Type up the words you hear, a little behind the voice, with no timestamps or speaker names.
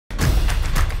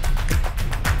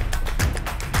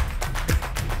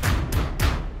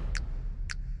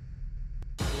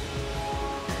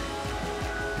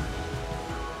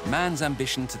Man's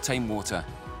ambition to tame water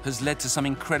has led to some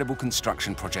incredible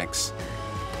construction projects.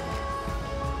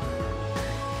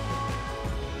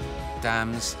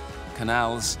 Dams,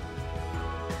 canals,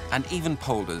 and even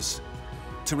polders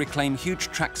to reclaim huge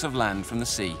tracts of land from the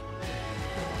sea.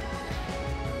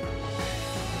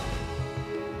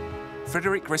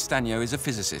 Frederic Restaño is a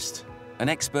physicist, an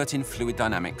expert in fluid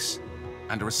dynamics,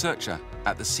 and a researcher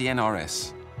at the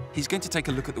CNRS. He's going to take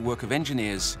a look at the work of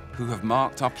engineers who have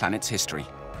marked our planet's history.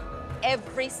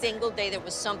 Every single day there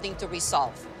was something to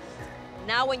resolve.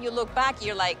 Now when you look back,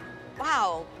 you're like,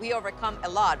 wow, we overcome a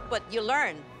lot, but you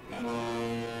learn.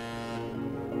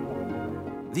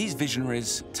 These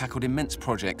visionaries tackled immense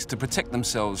projects to protect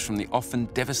themselves from the often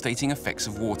devastating effects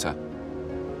of water.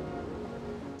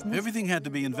 Everything had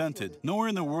to be invented. Nowhere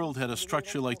in the world had a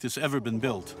structure like this ever been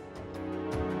built.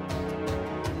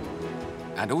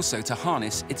 And also to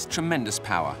harness its tremendous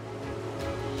power.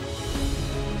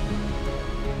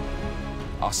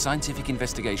 Our scientific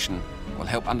investigation will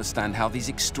help understand how these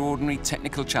extraordinary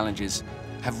technical challenges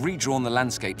have redrawn the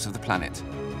landscapes of the planet.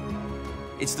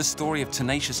 It's the story of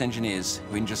tenacious engineers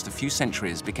who in just a few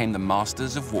centuries became the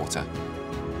masters of water.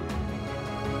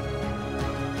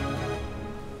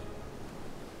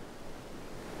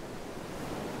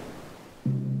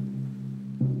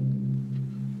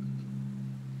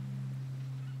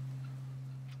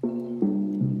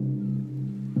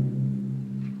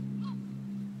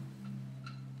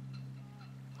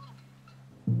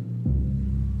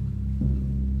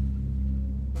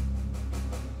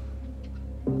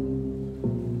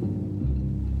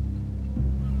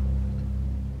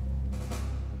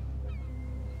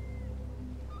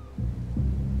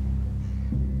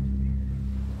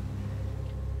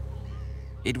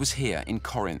 It was here in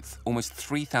Corinth, almost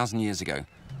 3,000 years ago,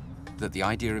 that the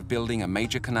idea of building a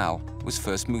major canal was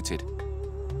first mooted.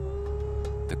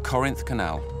 The Corinth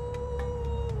Canal.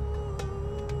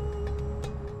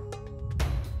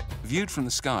 Viewed from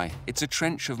the sky, it's a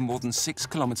trench of more than 6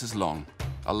 kilometers long,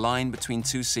 a line between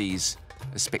two seas,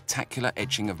 a spectacular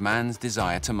etching of man's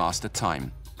desire to master time.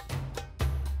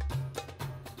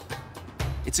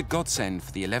 It's a godsend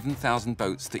for the 11,000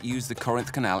 boats that use the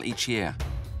Corinth Canal each year.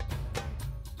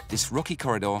 This rocky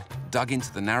corridor, dug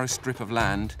into the narrow strip of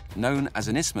land known as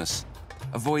an isthmus,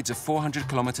 avoids a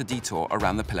 400-kilometer detour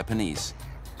around the Peloponnese.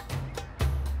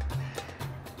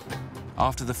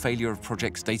 After the failure of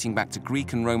projects dating back to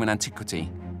Greek and Roman antiquity,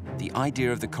 the idea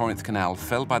of the Corinth Canal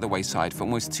fell by the wayside for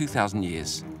almost 2,000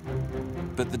 years.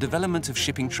 But the development of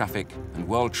shipping traffic and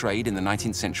world trade in the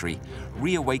 19th century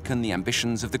reawakened the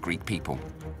ambitions of the Greek people.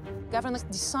 The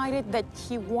government decided that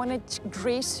he wanted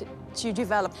Greece to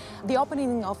develop. The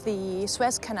opening of the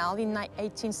Suez Canal in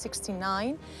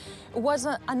 1869 was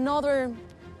another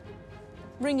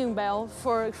ringing bell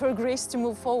for Greece to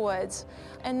move forward.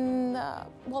 And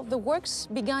well, the works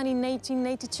began in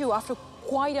 1882 after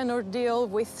quite an ordeal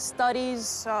with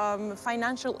studies,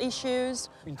 financial issues.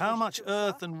 How much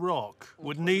earth and rock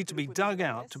would need to be dug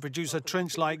out to produce a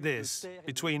trench like this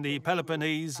between the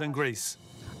Peloponnese and Greece?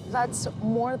 That's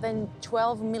more than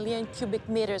 12 million cubic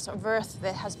meters of earth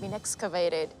that has been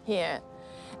excavated here.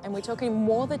 And we're talking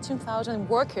more than 2,000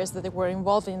 workers that were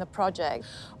involved in the project.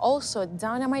 Also,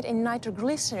 dynamite and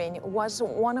nitroglycerin was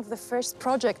one of the first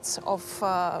projects of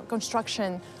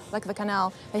construction, like the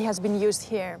canal, that has been used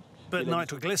here. But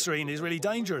nitroglycerin is really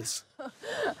dangerous.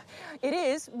 It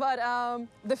is, but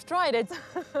they've tried it.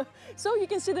 So you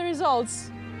can see the results.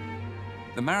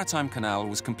 The Maritime Canal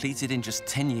was completed in just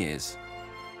 10 years.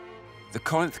 The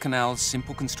Corinth Canal's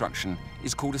simple construction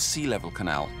is called a sea-level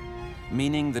canal,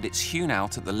 meaning that it's hewn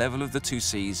out at the level of the two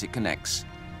seas it connects,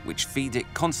 which feed it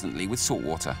constantly with salt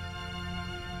water.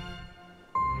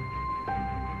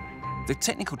 The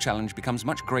technical challenge becomes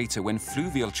much greater when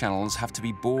fluvial channels have to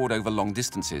be bored over long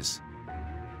distances.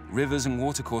 Rivers and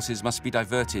watercourses must be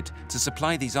diverted to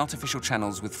supply these artificial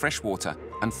channels with fresh water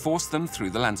and force them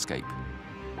through the landscape.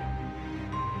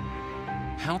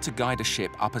 How to guide a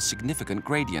ship up a significant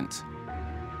gradient?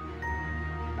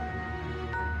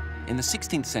 In the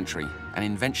 16th century, an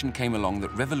invention came along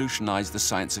that revolutionized the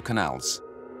science of canals: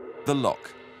 the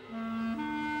lock.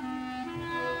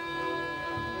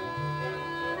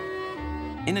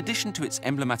 In addition to its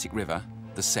emblematic river,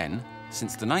 the Seine,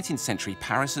 since the 19th century,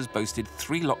 Paris has boasted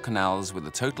 3 lock canals with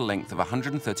a total length of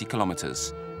 130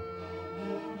 kilometers.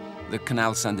 The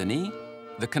Canal Saint-Denis,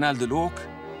 the Canal de l'Ourcq,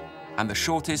 and the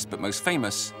shortest but most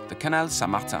famous, the Canal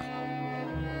Saint-Martin.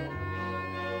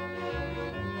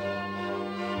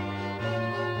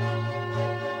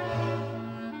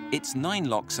 Its 9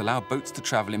 locks allow boats to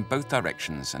travel in both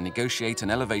directions and negotiate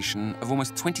an elevation of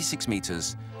almost 26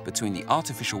 meters between the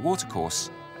artificial watercourse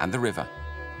and the river.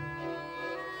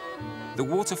 The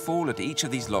waterfall at each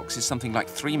of these locks is something like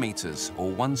 3 meters,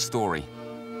 or 1 story.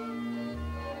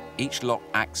 Each lock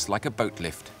acts like a boat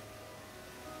lift.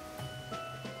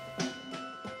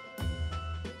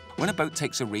 When a boat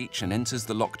takes a reach and enters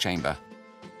the lock chamber,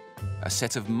 a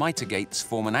set of mitre gates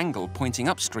form an angle pointing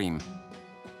upstream,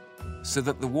 so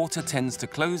that the water tends to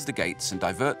close the gates and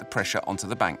divert the pressure onto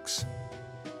the banks.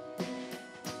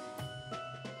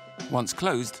 Once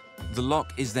closed, the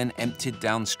lock is then emptied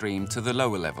downstream to the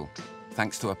lower level,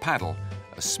 thanks to a paddle,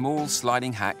 a small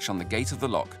sliding hatch on the gate of the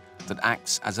lock that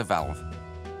acts as a valve.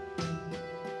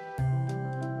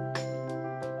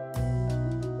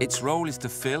 Its role is to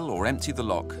fill or empty the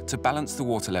lock to balance the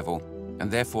water level, and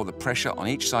therefore the pressure on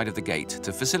each side of the gate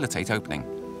to facilitate opening.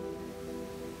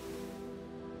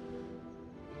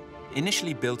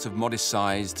 Initially built of modest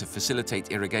size to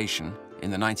facilitate irrigation in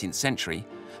the 19th century,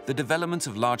 the development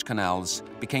of large canals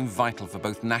became vital for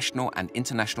both national and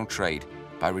international trade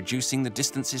by reducing the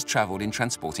distances traveled in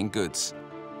transporting goods.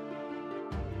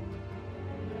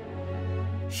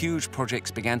 Huge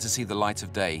projects began to see the light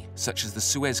of day, such as the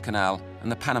Suez Canal and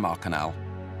the Panama Canal.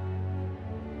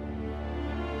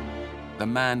 The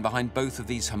man behind both of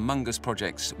these humongous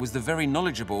projects was the very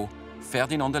knowledgeable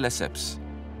Ferdinand de Lesseps.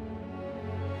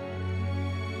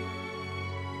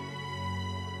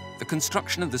 The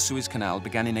construction of the Suez Canal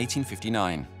began in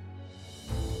 1859.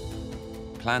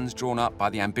 Plans drawn up by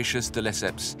the ambitious de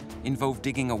Lesseps involved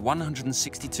digging a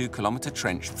 162-kilometer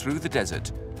trench through the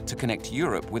desert to connect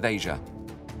Europe with Asia,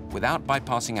 without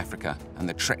bypassing Africa and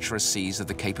the treacherous seas of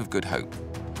the Cape of Good Hope.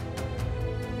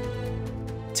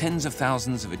 Tens of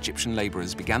thousands of Egyptian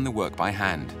laborers began the work by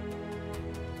hand.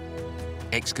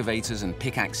 Excavators and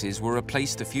pickaxes were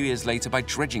replaced a few years later by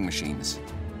dredging machines.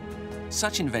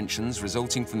 Such inventions,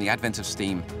 resulting from the advent of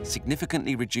steam,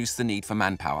 significantly reduced the need for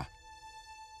manpower.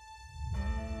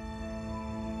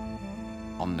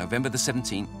 On November the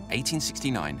 17th,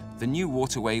 1869, the new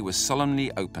waterway was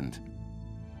solemnly opened.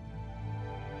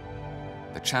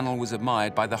 The channel was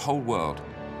admired by the whole world.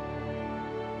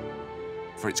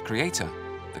 For its creator,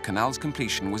 the canal's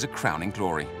completion was a crowning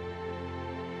glory.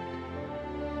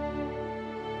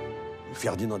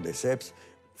 Ferdinand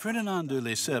de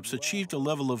Lesseps achieved a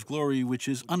level of glory which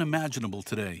is unimaginable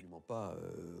today.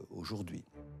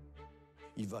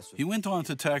 He went on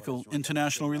to tackle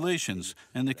international relations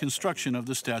and the construction of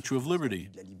the Statue of Liberty.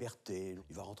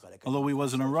 Although he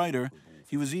wasn't a writer,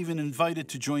 he was even invited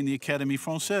to join the Académie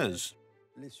Française.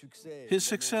 His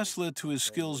success led to his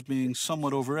skills being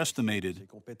somewhat overestimated,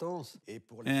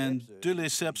 and de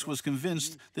Lesseps was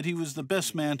convinced that he was the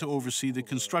best man to oversee the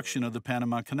construction of the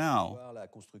Panama Canal.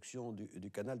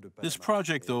 This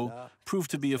project, though,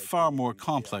 proved to be a far more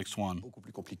complex one.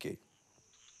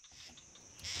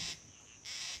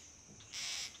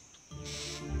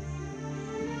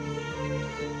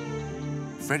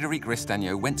 Frédéric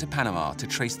Restagneux went to Panama to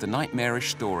trace the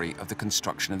nightmarish story of the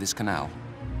construction of this canal.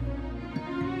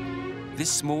 This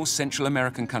small Central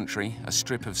American country, a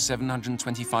strip of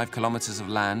 725 kilometers of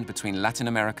land between Latin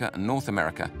America and North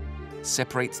America,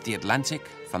 separates the Atlantic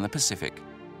from the Pacific.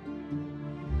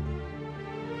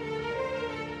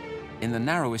 In the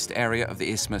narrowest area of the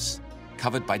isthmus,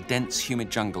 covered by dense, humid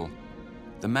jungle,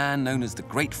 the man known as the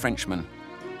Great Frenchman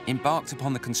embarked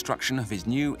upon the construction of his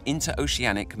new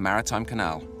interoceanic maritime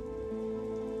canal.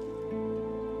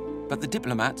 But the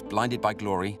diplomat, blinded by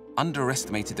glory,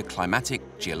 underestimated the climatic,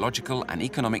 geological, and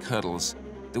economic hurdles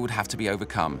that would have to be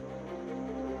overcome.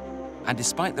 And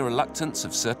despite the reluctance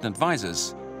of certain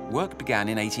advisors, work began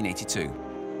in 1882.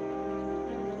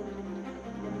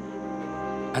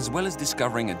 As well as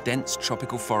discovering a dense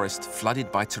tropical forest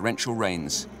flooded by torrential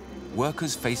rains,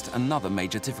 workers faced another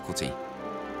major difficulty.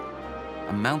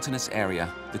 A mountainous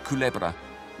area, the Culebra,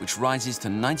 which rises to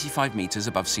 95 meters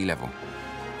above sea level.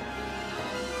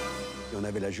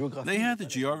 They had the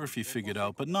geography figured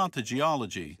out, but not the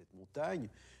geology.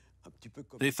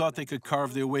 They thought they could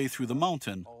carve their way through the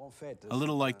mountain, a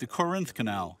little like the Corinth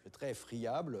Canal.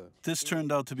 This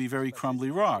turned out to be very crumbly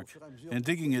rock, and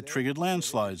digging it triggered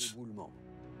landslides.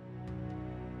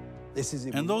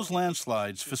 And those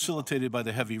landslides, facilitated by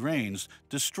the heavy rains,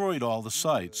 destroyed all the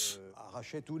sites.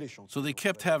 So they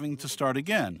kept having to start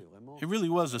again. It really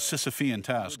was a Sisyphean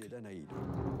task.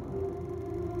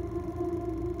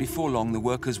 Before long, the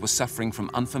workers were suffering from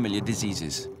unfamiliar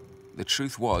diseases. The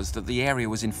truth was that the area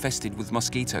was infested with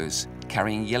mosquitoes,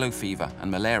 carrying yellow fever and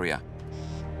malaria.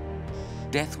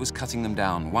 Death was cutting them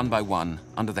down one by one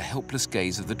under the helpless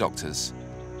gaze of the doctors.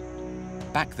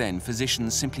 Back then,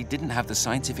 physicians simply didn't have the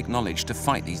scientific knowledge to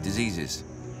fight these diseases.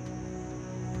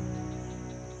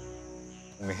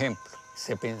 Un ejemplo,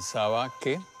 se pensaba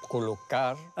que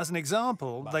As an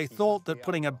example, they thought that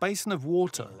putting a basin of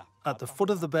water at the foot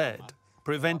of the bed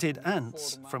prevented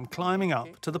ants from climbing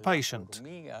up to the patient.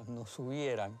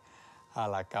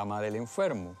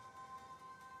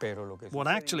 What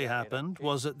actually happened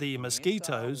was that the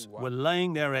mosquitoes were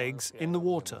laying their eggs in the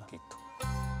water.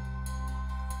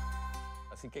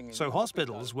 So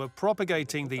hospitals were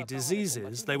propagating the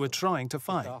diseases they were trying to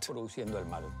fight.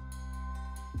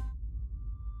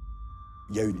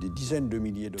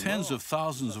 Tens of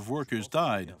thousands of workers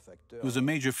died. It was a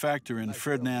major factor in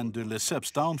Ferdinand de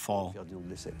Lesseps' downfall.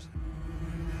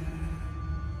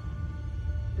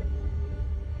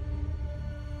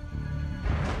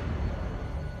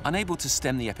 Unable to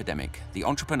stem the epidemic, the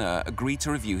entrepreneur agreed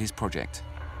to review his project.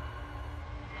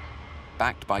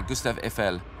 Backed by Gustave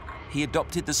Eiffel, he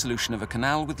adopted the solution of a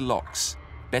canal with locks,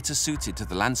 better suited to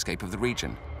the landscape of the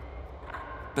region.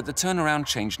 But the turnaround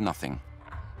changed nothing.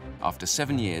 After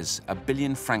 7 years, £1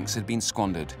 billion had been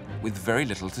squandered, with very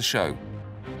little to show.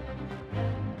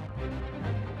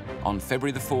 On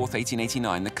February 4th,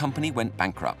 1889, the company went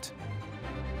bankrupt.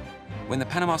 When the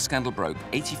Panama scandal broke,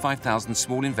 85,000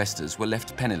 small investors were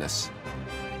left penniless.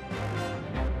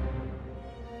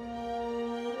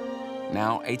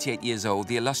 Now, 88 years old,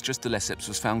 the illustrious de Lesseps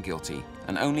was found guilty,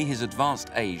 and only his advanced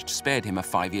age spared him a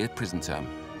 5-year prison term.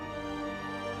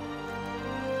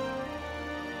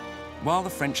 While the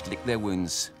French licked their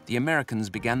wounds, the Americans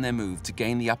began their move to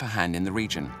gain the upper hand in the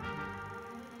region.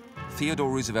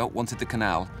 Theodore Roosevelt wanted the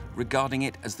canal, regarding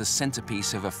it as the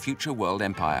centerpiece of a future world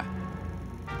empire.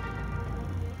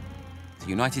 The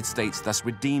United States thus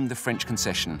redeemed the French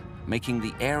concession, making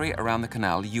the area around the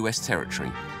canal US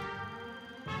territory.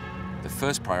 The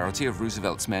first priority of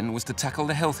Roosevelt's men was to tackle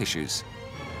the health issues.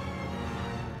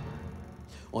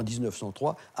 In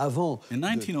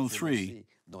 1903,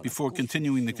 before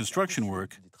continuing the construction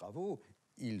work,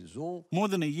 more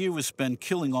than a year was spent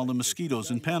killing all the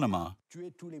mosquitoes in Panama.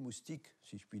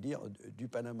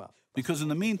 Because in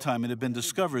the meantime, it had been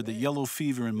discovered that yellow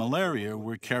fever and malaria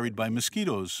were carried by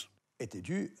mosquitoes.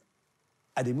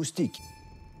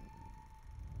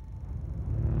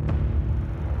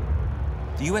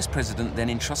 The US president then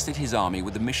entrusted his army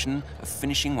with the mission of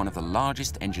finishing one of the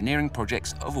largest engineering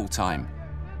projects of all time.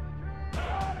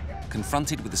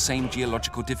 Confronted with the same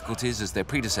geological difficulties as their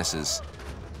predecessors,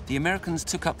 the Americans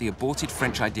took up the aborted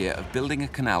French idea of building a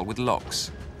canal with locks.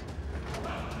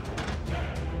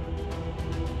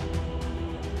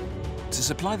 To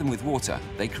supply them with water,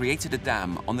 they created a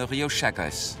dam on the Rio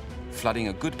Chagres, flooding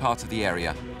a good part of the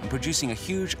area and producing a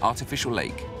huge artificial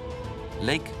lake,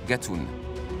 Lake Gatun.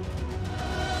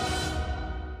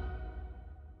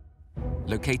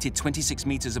 Located 26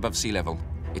 meters above sea level,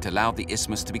 it allowed the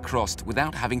isthmus to be crossed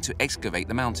without having to excavate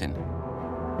the mountain.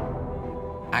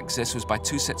 Access was by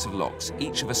 2 sets of locks,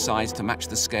 each of a size to match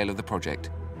the scale of the project,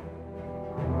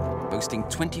 boasting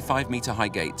 25-meter high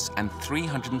gates and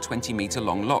 320-meter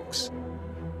long locks.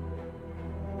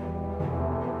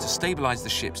 To stabilize the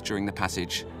ships during the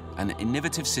passage, an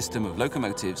innovative system of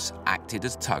locomotives acted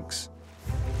as tugs.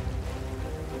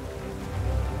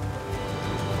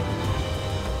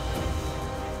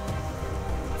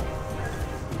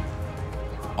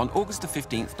 On August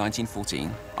 15, 1914,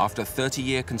 after a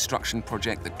 30-year construction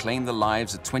project that claimed the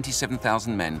lives of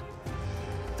 27,000 men,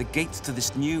 the gates to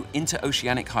this new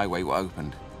interoceanic highway were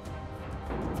opened.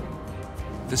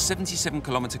 The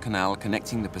 77-kilometer canal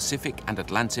connecting the Pacific and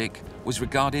Atlantic was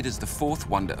regarded as the 4th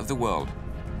wonder of the world.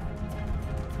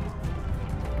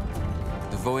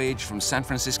 The voyage from San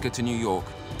Francisco to New York,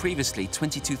 previously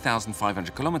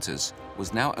 22,500 kilometers,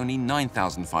 was now only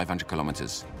 9,500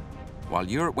 kilometers. While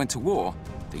Europe went to war,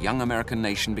 the young American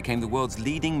nation became the world's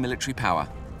leading military power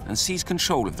and seized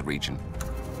control of the region.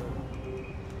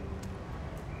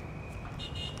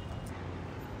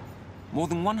 More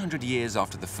than 100 years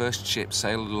after the first ship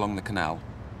sailed along the canal,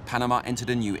 Panama entered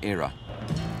a new era.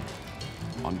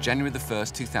 On January 1,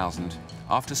 2000,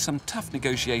 after some tough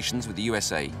negotiations with the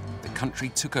USA, the country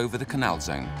took over the canal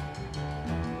zone.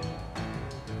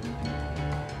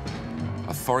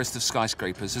 A forest of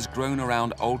skyscrapers has grown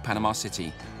around Old Panama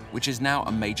City, which is now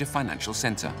a major financial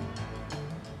center.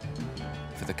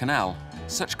 For the canal,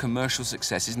 such commercial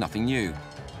success is nothing new.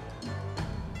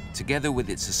 Together with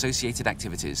its associated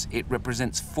activities, it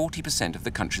represents 40% of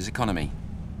the country's economy.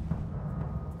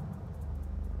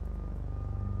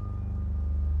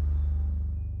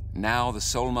 Now the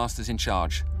sole masters in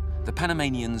charge, the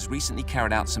Panamanians recently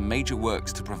carried out some major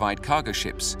works to provide cargo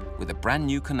ships with a brand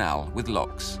new canal with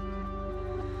locks.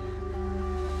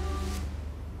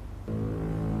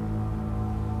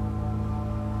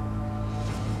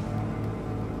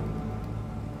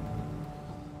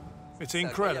 It's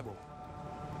incredible.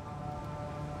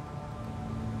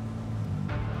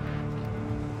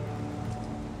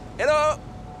 Hello!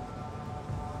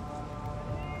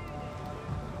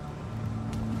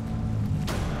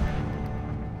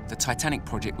 The Titanic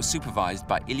project was supervised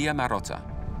by Ilia Marotta.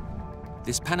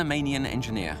 This Panamanian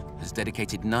engineer has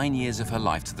dedicated 9 years of her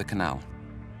life to the canal.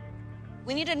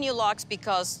 We needed new locks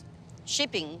because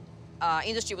shipping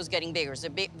industry was getting bigger.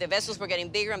 The vessels were getting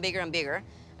bigger and bigger and bigger,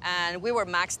 and we were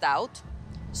maxed out.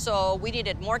 So we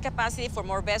needed more capacity for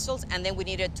more vessels, and then we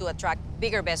needed to attract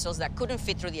bigger vessels that couldn't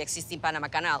fit through the existing Panama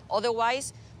Canal.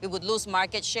 Otherwise, we would lose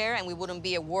market share and we wouldn't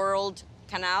be a world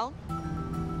canal.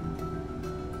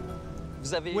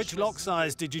 Which lock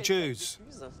size did you choose?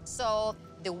 So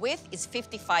the width is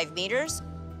 55 meters,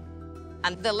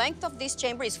 and the length of this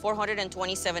chamber is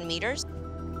 427 meters.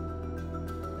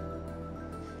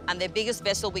 And the biggest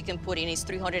vessel we can put in is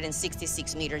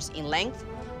 366 meters in length.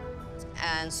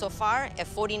 And so far, a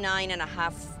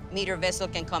 49.5-meter vessel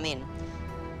can come in.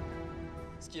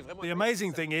 The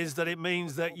amazing thing is that it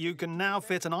means that you can now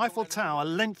fit an Eiffel Tower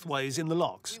lengthways in the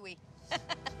locks.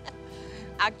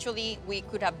 Actually, we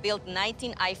could have built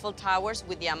 19 Eiffel Towers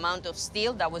with the amount of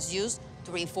steel that was used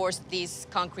to reinforce these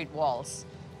concrete walls.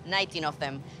 19 of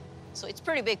them. So it's a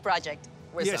pretty big project.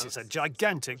 Yes, it's a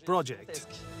gigantic project.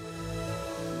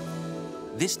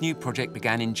 This new project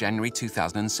began in January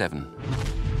 2007.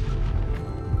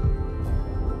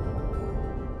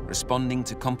 Responding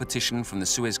to competition from the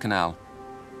Suez Canal,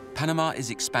 Panama is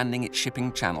expanding its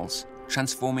shipping channels,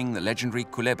 transforming the legendary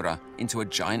Culebra into a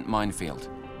giant minefield.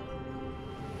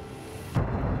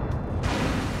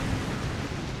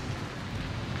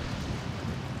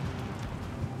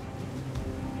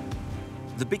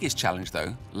 The biggest challenge,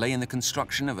 though, lay in the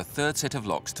construction of a third set of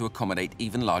locks to accommodate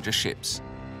even larger ships.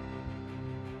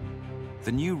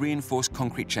 The new reinforced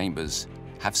concrete chambers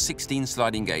have 16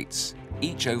 sliding gates,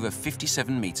 each over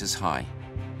 57 meters high.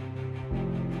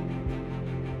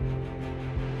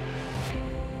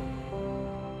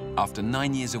 After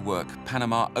 9 years of work,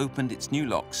 Panama opened its new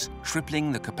locks,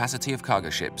 tripling the capacity of cargo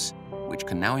ships, which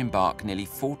can now embark nearly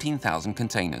 14,000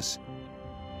 containers.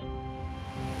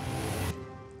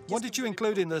 What did you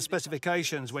include in the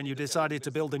specifications when you decided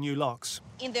to build the new locks?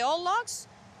 In the old locks,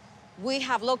 we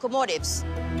have locomotives,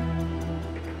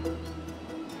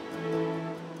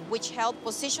 which help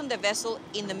position the vessel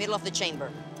in the middle of the chamber.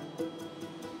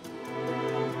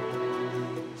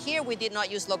 Here, we did not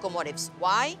use locomotives.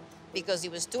 Why? Because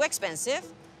it was too expensive.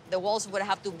 The walls would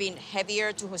have to be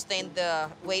heavier to sustain the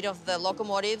weight of the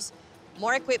locomotives.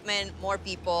 More equipment, more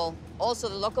people. Also,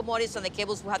 the locomotives and the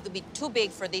cables would have to be too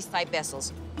big for these type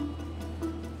vessels.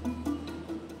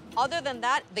 Other than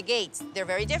that, the gates, they're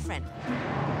very different.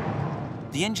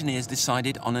 The engineers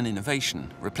decided on an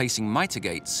innovation, replacing mitre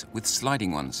gates with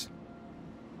sliding ones.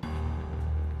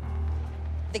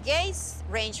 The gates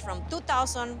range from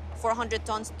 2,400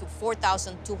 tons to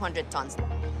 4,200 tons.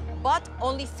 But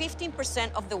only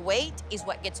 15% of the weight is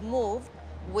what gets moved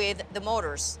with the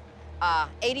motors.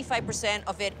 85%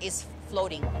 of it is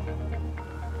floating,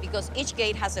 because each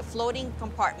gate has a floating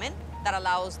compartment that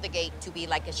allows the gate to be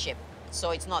like a ship.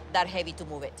 So it's not that heavy to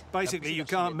move it. Basically, you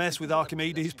can't mess with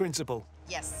Archimedes' principle.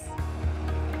 Yes.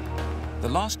 The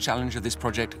last challenge of this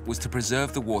project was to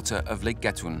preserve the water of Lake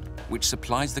Gatun, which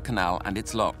supplies the canal and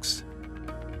its locks.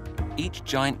 Each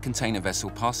giant container vessel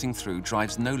passing through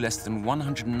drives no less than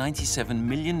 197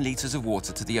 million litres of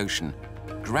water to the ocean,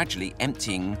 gradually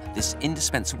emptying this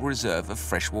indispensable reserve of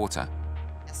fresh water.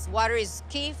 Yes, water is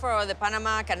key for the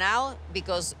Panama Canal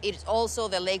because it's also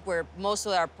the lake where most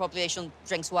of our population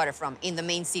drinks water from in the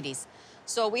main cities.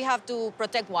 So we have to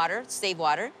protect water, save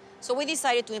water. So we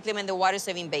decided to implement the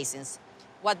water-saving basins.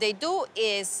 What they do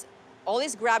is all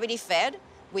is gravity-fed.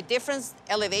 With different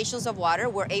elevations of water,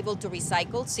 we're able to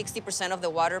recycle 60% of the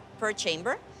water per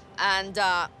chamber. And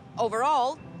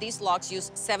overall, these locks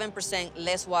use 7%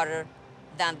 less water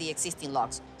than the existing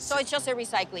locks. So it's just a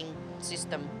recycling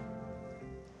system.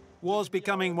 Was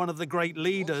becoming one of the great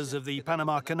leaders of the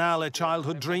Panama Canal a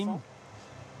childhood dream?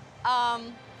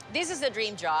 This is a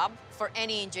dream job for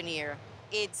any engineer.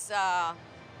 It's,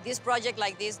 this project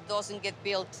like this doesn't get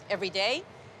built every day,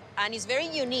 and it's very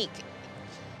unique.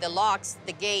 The locks,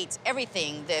 the gates,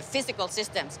 everything, the physical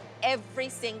systems, every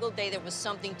single day there was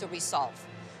something to resolve.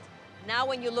 Now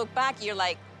when you look back, you're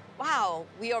like, wow,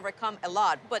 we overcome a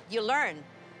lot, but you learn.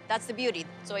 That's the beauty.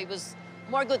 So it was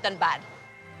more good than bad.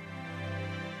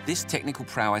 This technical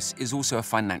prowess is also a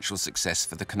financial success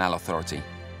for the Canal Authority.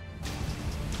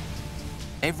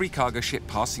 Every cargo ship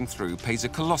passing through pays a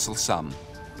colossal sum,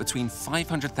 between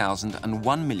 $500,000 and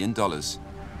 $1 million.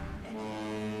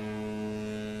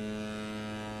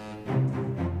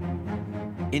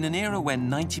 In an era where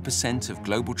 90% of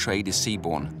global trade is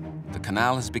seaborne, the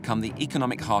canal has become the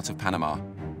economic heart of Panama,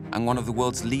 and one of the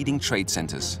world's leading trade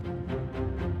centers.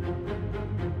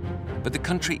 But the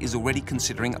country is already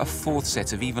considering a fourth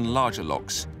set of even larger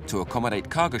locks to accommodate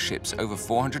cargo ships over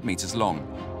 400 meters long.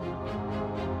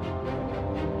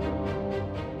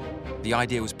 The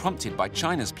idea was prompted by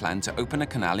China's plan to open a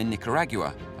canal in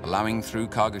Nicaragua, allowing through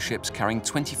cargo ships carrying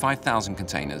 25,000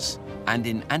 containers, and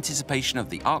in anticipation of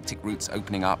the Arctic routes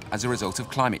opening up as a result of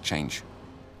climate change.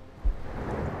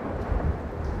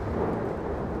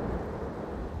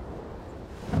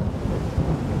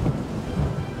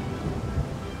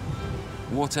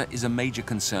 Water is a major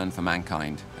concern for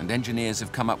mankind, and engineers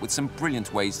have come up with some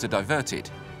brilliant ways to divert it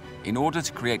in order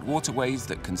to create waterways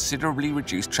that considerably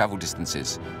reduce travel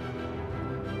distances.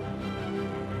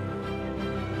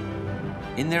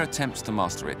 In their attempts to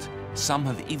master it, some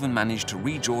have even managed to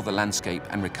redraw the landscape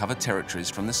and recover territories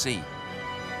from the sea.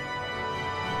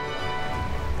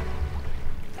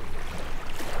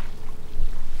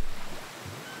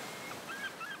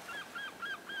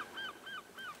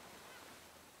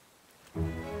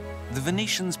 The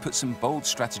Venetians put some bold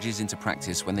strategies into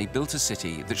practice when they built a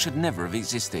city that should never have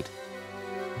existed.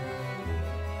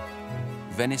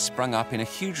 Venice sprung up in a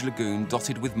huge lagoon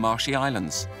dotted with marshy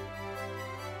islands.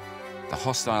 The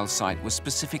hostile site was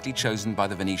specifically chosen by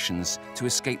the Venetians to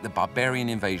escape the barbarian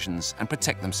invasions and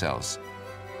protect themselves.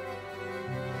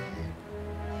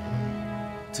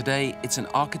 Today, it's an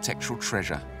architectural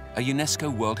treasure, a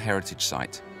UNESCO World Heritage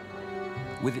Site.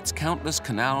 With its countless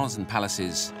canals and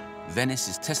palaces, Venice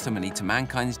is testimony to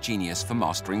mankind's genius for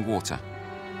mastering water.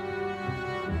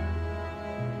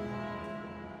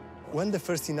 When the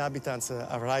first inhabitants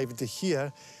arrived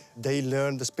here, they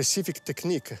learned a specific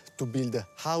technique to build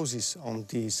houses on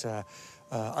this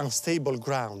unstable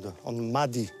ground, on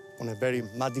a very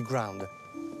muddy ground.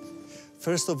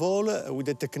 First of all, with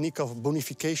the technique of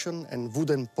bonification and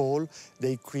wooden pole,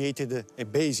 they created a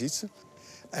basis.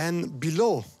 And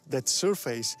below that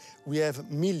surface, we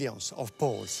have millions of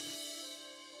poles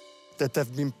that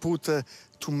have been put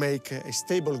to make a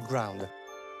stable ground.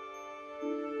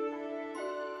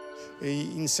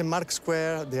 In St. Mark's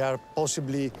Square, there are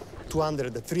possibly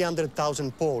 200,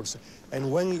 300,000 poles.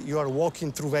 And when you are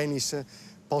walking through Venice,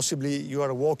 possibly you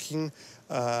are walking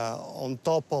on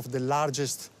top of the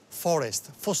largest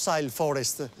forest, fossil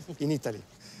forest in Italy.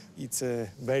 It's a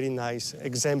very nice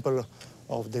example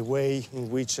of the way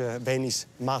in which Venice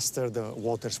mastered the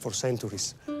waters for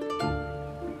centuries.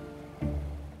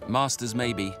 Masters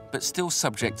maybe, but still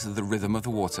subject to the rhythm of the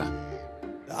water.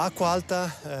 Acqua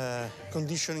alta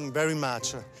conditioning very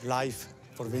much life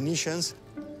for Venetians.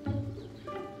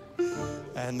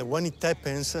 And when it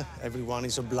happens, everyone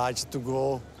is obliged to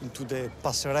go into the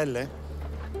passerelle.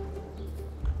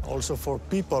 Also for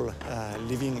people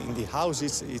living in the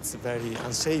houses, it's very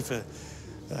unsafe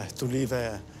to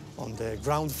live on the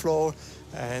ground floor,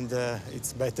 and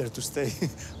it's better to stay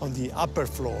on the upper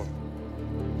floor.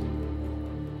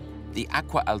 The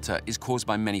acqua alta is caused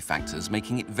by many factors,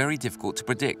 making it very difficult to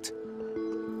predict.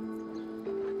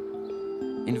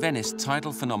 In Venice,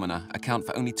 tidal phenomena account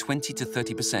for only 20 to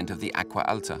 30% of the acqua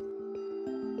alta.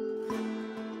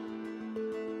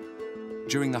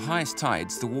 During the highest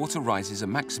tides, the water rises a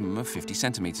maximum of 50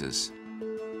 centimeters.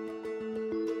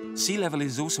 Sea level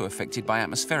is also affected by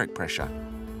atmospheric pressure.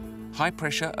 High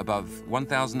pressure above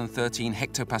 1,013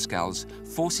 hectopascals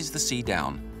forces the sea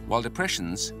down, while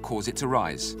depressions cause it to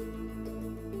rise.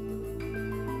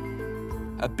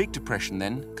 A big depression,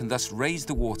 then, can thus raise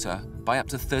the water by up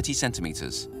to 30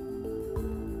 centimeters.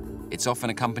 It's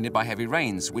often accompanied by heavy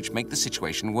rains, which make the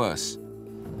situation worse.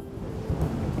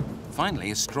 Finally,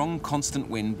 a strong, constant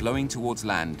wind blowing towards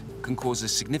land can cause a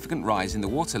significant rise in the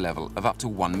water level of up to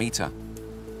 1 meter.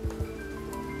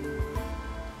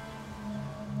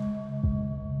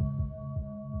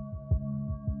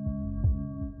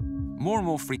 More and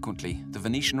more frequently, the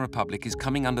Venetian Republic is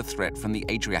coming under threat from the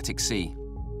Adriatic Sea.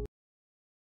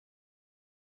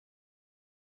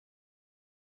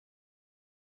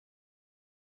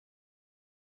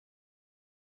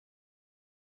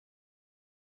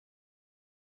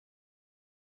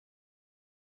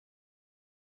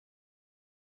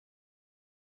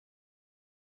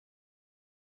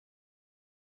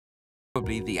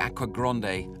 Probably the Acqua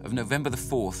Grande of November the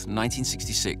 4th,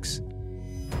 1966.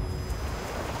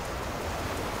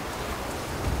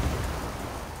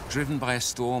 Driven by a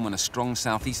storm and a strong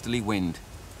southeasterly wind,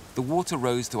 the water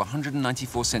rose to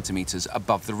 194 centimeters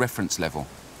above the reference level.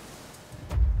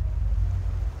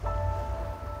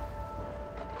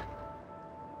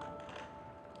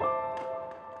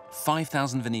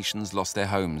 "5,000 Venetians lost their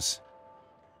homes.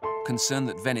 Concern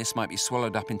that Venice might be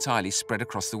swallowed up entirely spread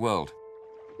across the world.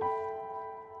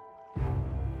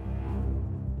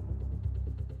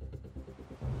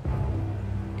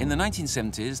 In the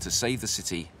 1970s, to save the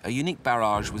city, a unique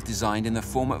barrage was designed in the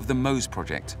form of the MOSE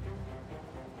project.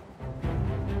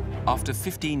 After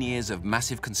 15 years of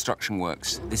massive construction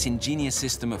works, this ingenious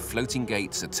system of floating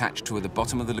gates attached to the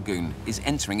bottom of the lagoon is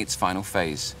entering its final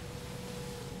phase.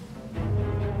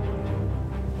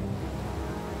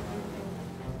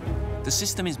 The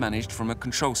system is managed from a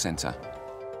control center.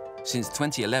 Since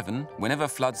 2011, whenever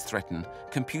floods threaten,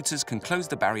 computers can close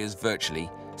the barriers virtually,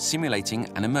 simulating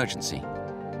an emergency.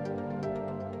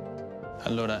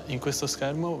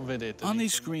 On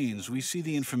these screens, we see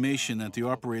the information that the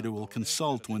operator will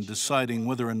consult when deciding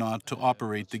whether or not to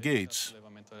operate the gates.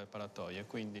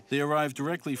 They arrive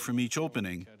directly from each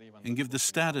opening and give the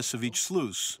status of each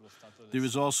sluice. There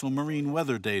is also marine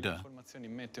weather data.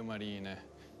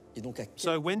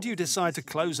 So when do you decide to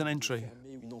close an entry?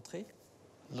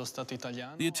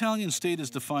 The Italian state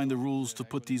has defined the rules to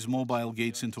put these mobile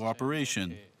gates into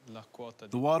operation.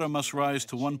 The water must rise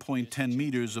to 1.10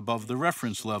 meters above the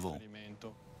reference level.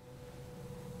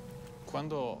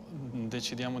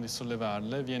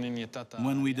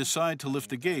 When we decide to lift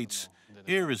the gates,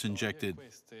 air is injected.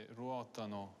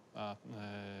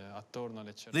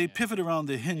 They pivot around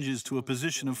the hinges to a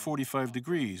position of 45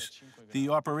 degrees, the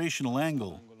operational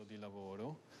angle.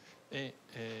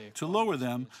 To lower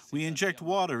them, we inject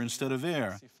water instead of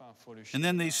air, and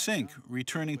then they sink,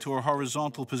 returning to a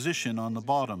horizontal position on the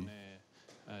bottom.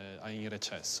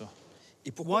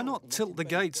 Why not tilt the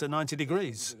gates at 90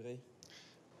 degrees?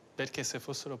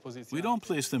 We don't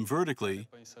place them vertically,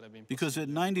 because at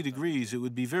 90 degrees it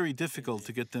would be very difficult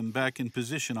to get them back in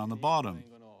position on the bottom.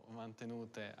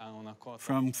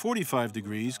 From 45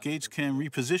 degrees, gates can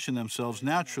reposition themselves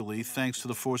naturally thanks to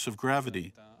the force of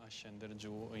gravity.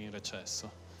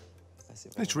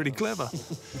 It's really clever.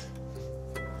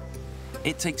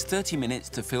 It takes 30 minutes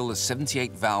to fill the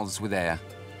 78 valves with air,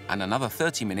 and another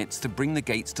 30 minutes to bring the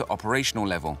gates to operational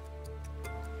level.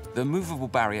 The movable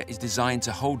barrier is designed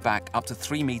to hold back up to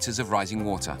 3 meters of rising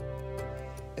water.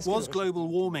 Was global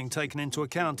warming taken into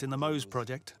account in the MOSE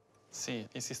project?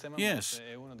 Yes.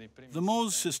 The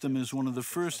MOSE system is one of the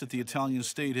first that the Italian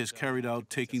state has carried out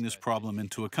taking this problem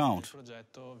into account.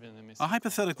 A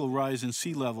hypothetical rise in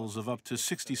sea levels of up to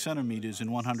 60 centimeters in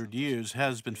 100 years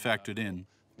has been factored in.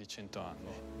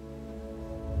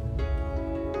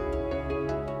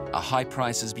 A high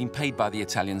price has been paid by the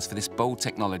Italians for this bold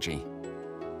technology.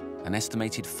 An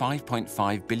estimated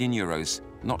 5.5 billion euros,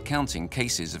 not counting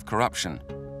cases of corruption.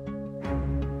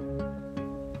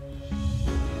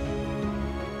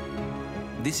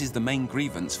 This is the main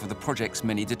grievance for the project's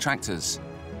many detractors.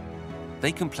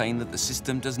 They complain that the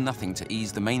system does nothing to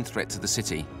ease the main threat to the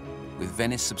city, with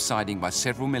Venice subsiding by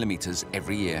several millimeters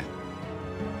every year.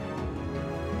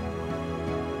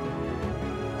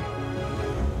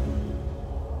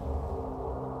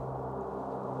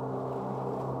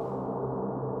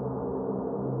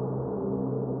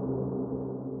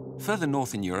 Further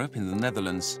north in Europe, in the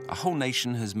Netherlands, a whole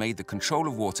nation has made the control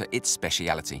of water its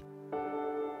speciality.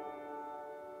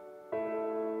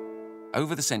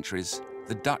 Over the centuries,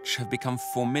 the Dutch have become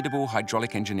formidable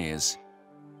hydraulic engineers,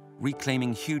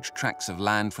 reclaiming huge tracts of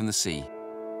land from the sea.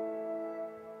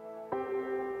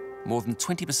 More than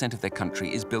 20% of their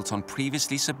country is built on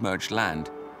previously submerged land,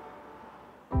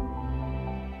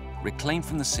 reclaimed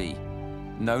from the sea,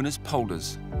 known as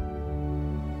polders.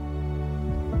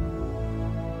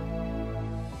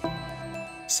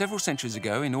 Several centuries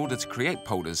ago, in order to create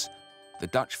polders, the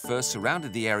Dutch first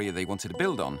surrounded the area they wanted to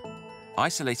build on,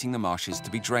 isolating the marshes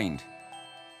to be drained.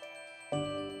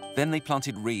 Then they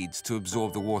planted reeds to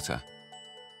absorb the water.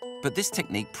 But this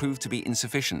technique proved to be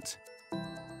insufficient.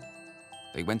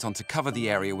 They went on to cover the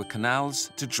area with canals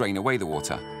to drain away the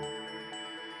water.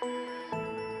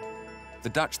 The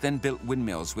Dutch then built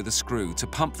windmills with a screw to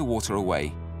pump the water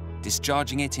away,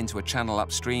 discharging it into a channel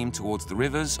upstream towards the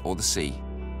rivers or the sea.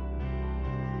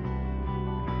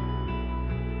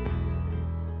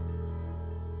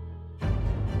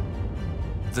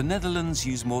 The Netherlands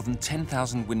used more than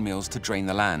 10,000 windmills to drain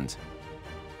the land.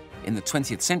 In the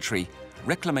 20th century,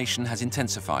 reclamation has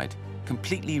intensified,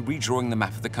 completely redrawing the map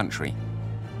of the country.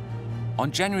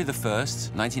 On January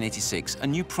 1st, 1986, a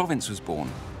new province was born,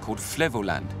 called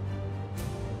Flevoland.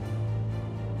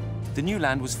 The new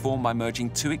land was formed by merging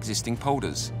 2 existing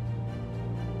polders.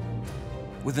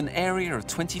 With an area of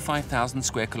 25,000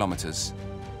 square kilometers,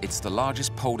 it's the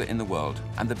largest polder in the world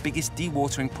and the biggest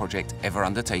dewatering project ever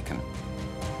undertaken.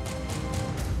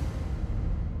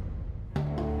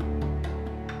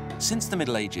 Since the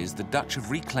Middle Ages, the Dutch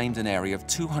have reclaimed an area of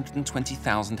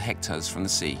 220,000 hectares from the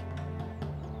sea.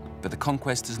 But the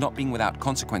conquest has not been without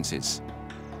consequences.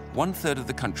 1/3 of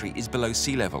the country is below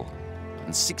sea level,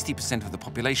 and 60% of the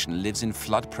population lives in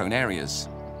flood-prone areas.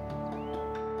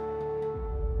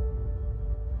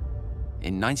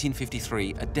 In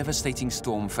 1953, a devastating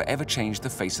storm forever changed the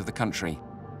face of the country.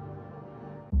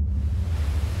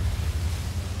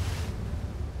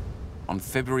 On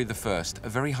February the 1st, a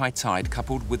very high tide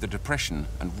coupled with the depression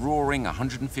and roaring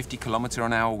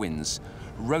 150-kilometre-an-hour winds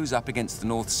rose up against the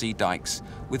North Sea dikes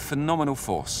with phenomenal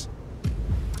force.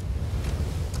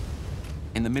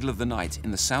 In the middle of the night,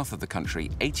 in the south of the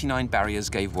country, 89 barriers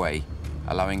gave way,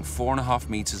 allowing 4.5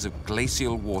 meters of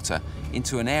glacial water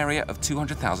into an area of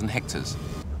 200,000 hectares.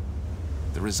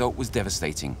 The result was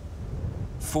devastating.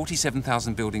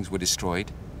 47,000 buildings were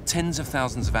destroyed, tens of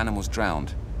thousands of animals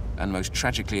drowned, and most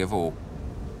tragically of all,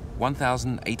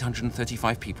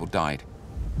 1,835 people died.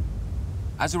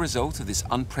 As a result of this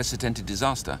unprecedented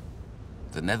disaster,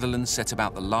 the Netherlands set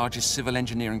about the largest civil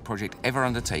engineering project ever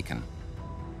undertaken,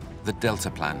 the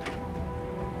Delta Plan.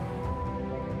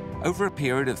 Over a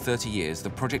period of 30 years,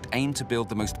 the project aimed to build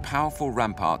the most powerful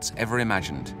ramparts ever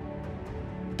imagined.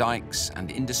 Dikes and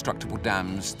indestructible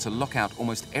dams to lock out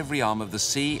almost every arm of the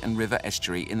sea and river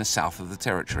estuary in the south of the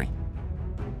territory.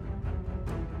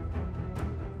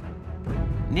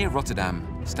 Near Rotterdam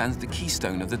stands the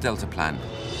keystone of the Delta Plan,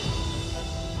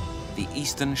 the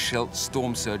Eastern Scheldt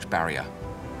Storm Surge Barrier.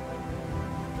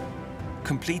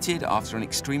 Completed after an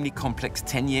extremely complex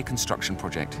 10-year construction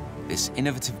project, this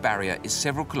innovative barrier is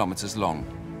several kilometers long.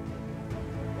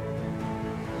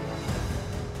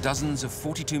 Dozens of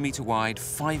 42-meter wide,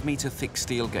 5-meter thick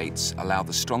steel gates allow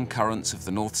the strong currents of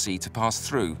the North Sea to pass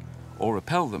through or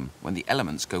repel them when the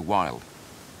elements go wild.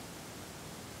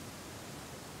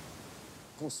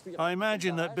 I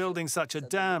imagine that building such a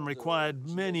dam required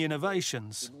many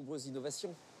innovations.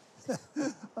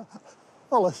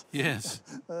 Yes,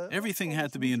 everything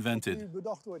had to be invented.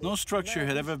 No structure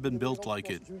had ever been built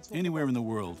like it, anywhere in the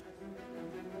world.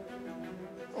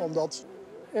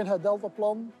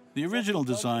 The original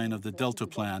design of the Delta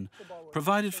Plan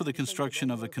provided for the construction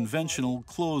of a conventional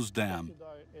closed dam,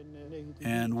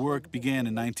 and work began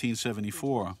in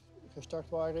 1974.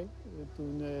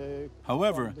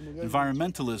 However,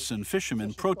 environmentalists and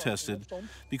fishermen protested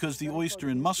because the oyster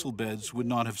and mussel beds would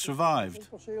not have survived.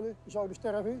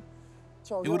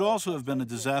 It would also have been a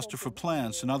disaster for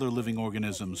plants and other living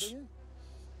organisms.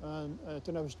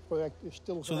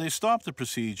 So they stopped the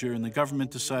procedure and the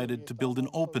government decided to build an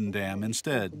open dam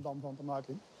instead.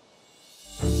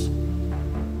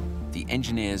 The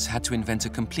engineers had to invent a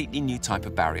completely new type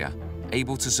of barrier,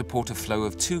 able to support a flow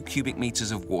of 2 cubic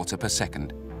meters of water per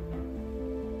second.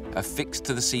 Affixed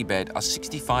to the seabed are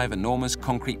 65 enormous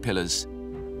concrete pillars,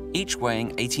 each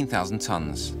weighing 18,000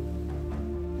 tons.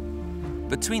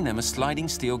 Between them are sliding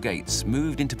steel gates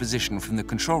moved into position from the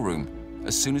control room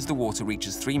as soon as the water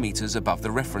reaches 3 meters above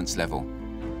the reference level.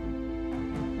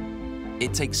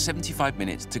 It takes 75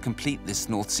 minutes to complete this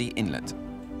North Sea inlet.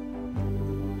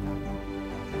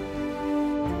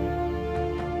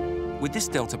 With this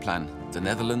Delta Plan, the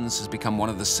Netherlands has become one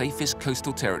of the safest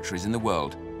coastal territories in the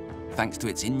world, thanks to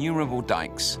its innumerable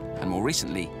dikes and, more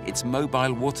recently, its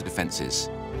mobile water defences.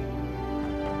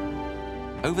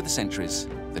 Over the centuries,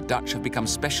 the Dutch have become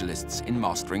specialists in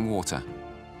mastering water.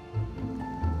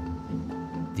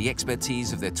 The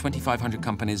expertise of their 2,500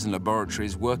 companies and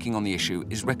laboratories working on the issue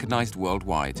is recognised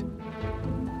worldwide.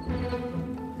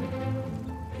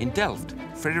 In Delft,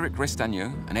 Frédéric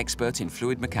Restagneux, an expert in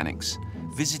fluid mechanics,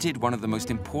 visited one of the most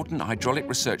important hydraulic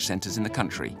research centres in the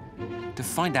country to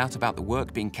find out about the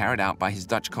work being carried out by his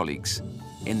Dutch colleagues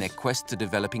in their quest to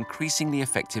develop increasingly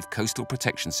effective coastal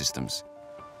protection systems.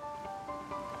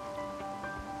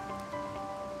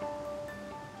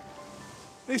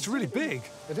 It's really big.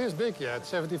 It is big, yeah. It's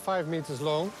 75 meters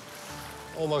long,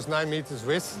 almost 9 meters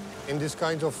width. In this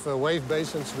kind of wave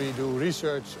basins, we do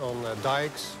research on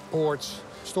dikes, ports,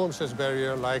 storm surge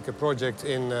barrier, like a project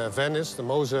in Venice, the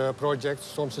Mose project.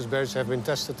 Storm surge barriers have been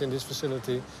tested in this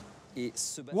facility.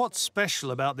 What's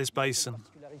special about this basin?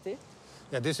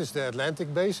 Yeah, this is the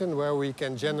Atlantic basin where we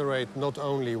can generate not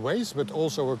only waves, but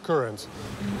also a current.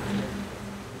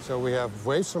 So we have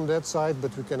waves from that side,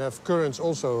 but we can have currents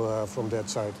also from that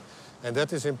side. And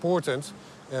that is important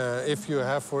if you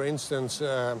have, for instance,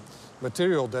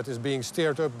 material that is being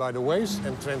steered up by the waves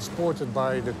and transported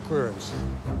by the currents.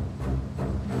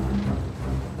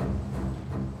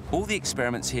 All the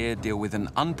experiments here deal with an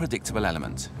unpredictable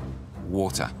element,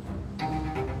 water.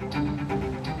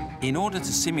 In order to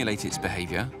simulate its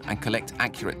behavior and collect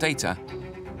accurate data,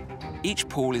 each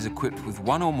pool is equipped with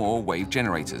one or more wave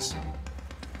generators.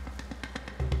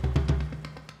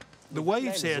 The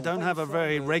waves here don't have a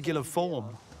very regular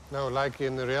form. No, like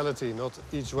in reality, not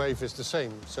each wave is the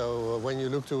same. So when you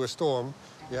look to a storm,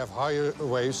 you have higher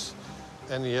waves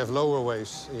and you have lower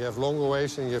waves. You have longer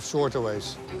waves and you have shorter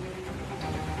waves.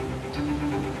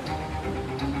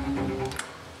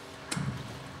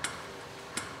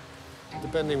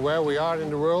 Depending where we are in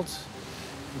the world,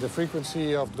 the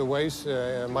frequency of the waves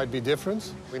might be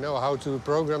different. We know how to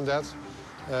program that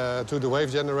to the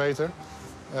wave generator,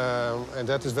 and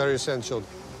that is very essential.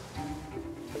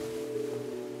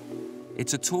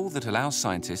 It's a tool that allows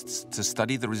scientists to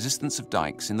study the resistance of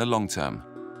dikes in the long term,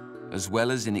 as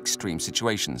well as in extreme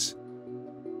situations.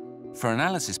 For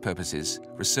analysis purposes,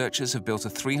 researchers have built a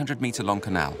 300-meter-long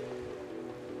canal.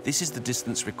 This is the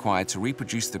distance required to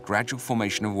reproduce the gradual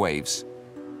formation of waves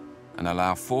and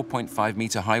allow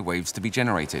 4.5-meter high waves to be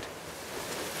generated.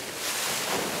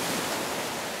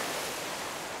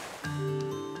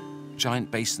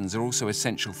 Giant basins are also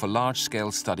essential for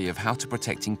large-scale study of how to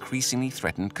protect increasingly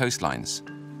threatened coastlines.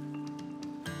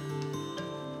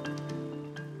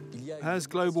 Has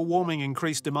global warming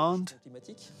increased demand?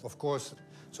 Of course,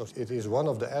 so it is one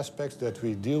of the aspects that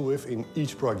we deal with in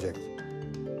each project.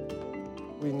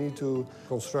 We need to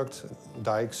construct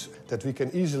dikes that we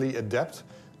can easily adapt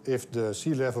if the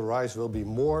sea level rise will be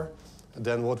more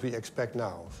than what we expect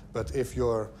now. But if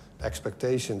your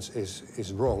expectations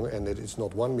is wrong and it's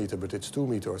not 1 meter but it's 2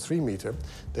 meter or 3 meter,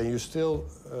 then you still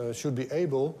should be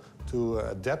able to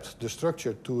adapt the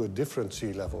structure to a different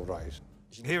sea level rise.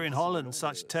 Here in Holland,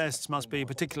 such tests must be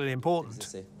particularly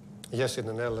important. Yes, in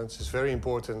the Netherlands, it's very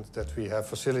important that we have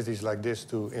facilities like this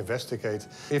to investigate.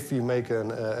 If we make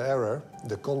an error,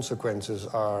 the consequences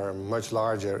are much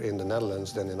larger in the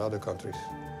Netherlands than in other countries.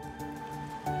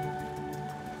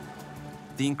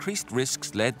 The increased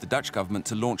risks led the Dutch government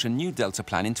to launch a new Delta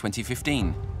plan in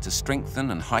 2015 to strengthen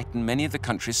and heighten many of the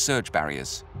country's surge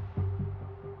barriers.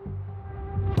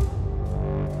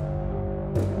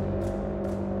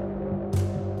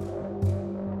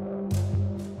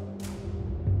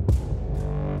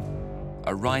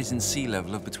 A rise in sea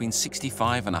level of between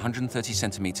 65 and 130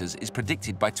 centimeters is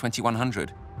predicted by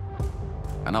 2100,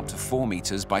 and up to 4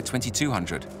 meters by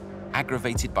 2200,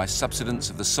 aggravated by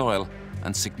subsidence of the soil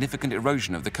and significant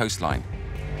erosion of the coastline.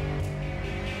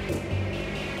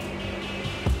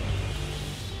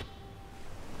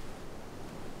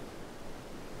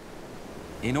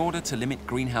 In order to limit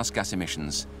greenhouse gas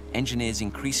emissions, engineers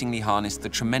increasingly harnessed the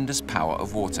tremendous power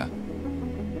of water.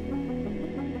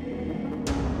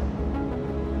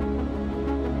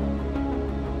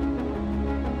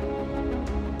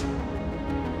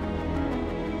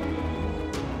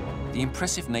 The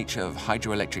impressive nature of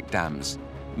hydroelectric dams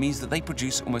means that they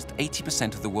produce almost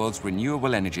 80% of the world's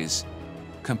renewable energies,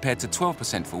 compared to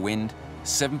 12% for wind,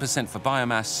 7% for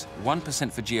biomass,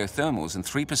 1% for geothermals, and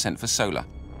 3% for solar.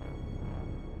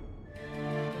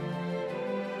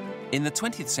 In the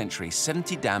 20th century,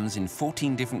 70 dams in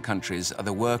 14 different countries are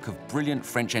the work of brilliant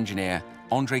French engineer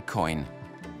André Coin,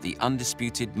 the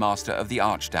undisputed master of the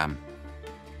Arch Dam.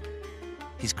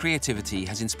 His creativity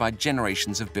has inspired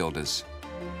generations of builders.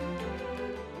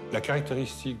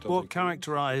 What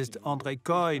characterized André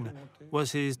Coin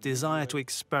was his desire to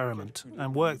experiment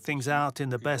and work things out in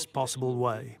the best possible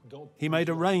way. He made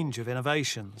a range of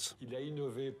innovations.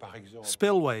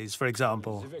 Spillways, for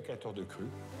example.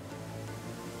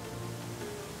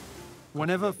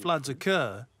 Whenever floods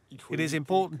occur, it is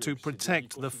important to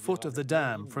protect the foot of the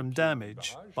dam from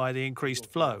damage by the increased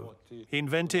flow. He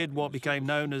invented what became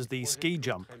known as the ski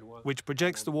jump, which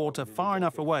projects the water far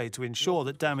enough away to ensure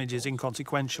that damage is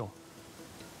inconsequential.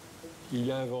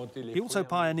 He also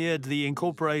pioneered the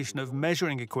incorporation of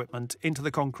measuring equipment into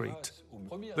the concrete.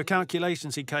 The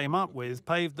calculations he came up with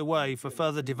paved the way for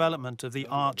further development of the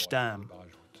Arch Dam.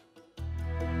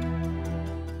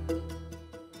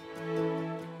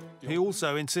 He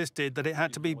also insisted that it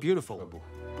had to be beautiful.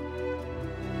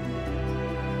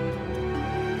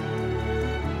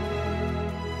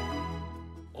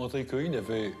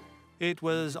 It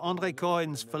was André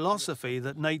Coin's philosophy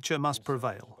that nature must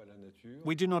prevail.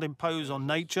 We do not impose on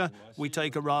nature, we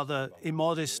take a rather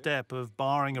immodest step of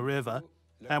barring a river,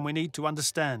 and we need to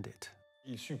understand it.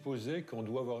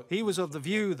 He was of the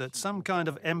view that some kind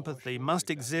of empathy must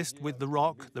exist with the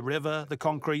rock, the river, the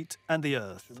concrete, and the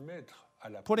earth.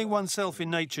 Putting oneself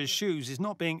in nature's shoes is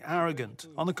not being arrogant.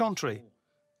 On the contrary,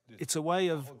 it's a way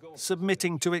of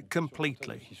submitting to it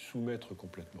completely.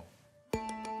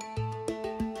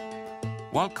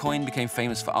 While Coin became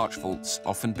famous for arch faults,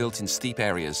 often built in steep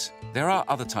areas, there are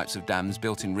other types of dams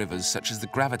built in rivers, such as the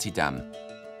gravity dam.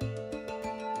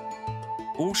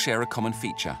 All share a common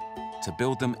feature. To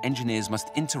build them, engineers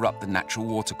must interrupt the natural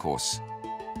watercourse.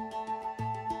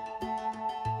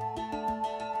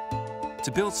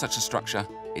 To build such a structure,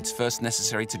 it's first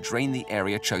necessary to drain the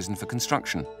area chosen for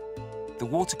construction. The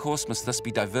watercourse must thus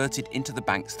be diverted into the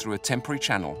banks through a temporary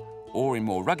channel, or in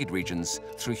more rugged regions,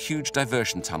 through huge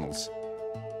diversion tunnels.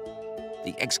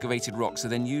 The excavated rocks are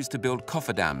then used to build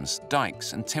cofferdams,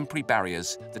 dikes, and temporary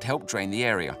barriers that help drain the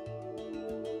area.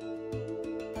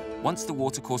 Once the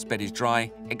watercourse bed is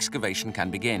dry, excavation can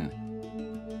begin.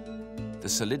 The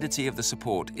solidity of the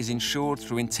support is ensured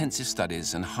through intensive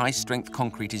studies, and high-strength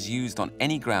concrete is used on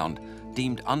any ground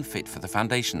deemed unfit for the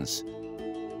foundations.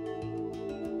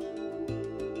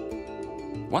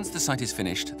 Once the site is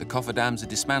finished, the cofferdams are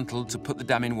dismantled to put the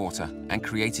dam in water and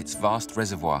create its vast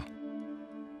reservoir.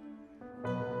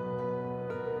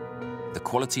 The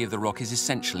quality of the rock is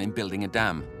essential in building a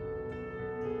dam.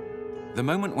 The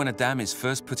moment when a dam is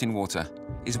first put in water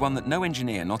is one that no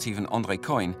engineer, not even André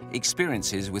Coin,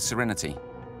 experiences with serenity.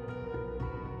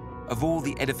 Of all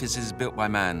the edifices built by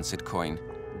man, said Coin,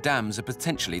 dams are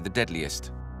potentially the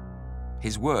deadliest.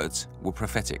 His words were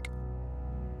prophetic.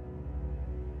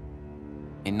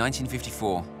 In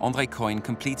 1954, André Coin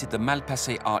completed the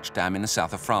Malpasset Arch Dam in the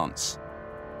south of France.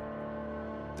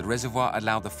 The reservoir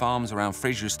allowed the farms around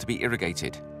Fréjus to be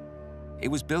irrigated. It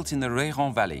was built in the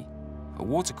Réran Valley, a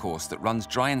watercourse that runs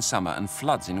dry in summer and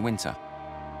floods in winter.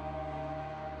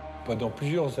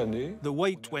 The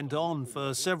wait went on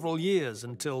for several years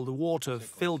until the water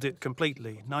filled it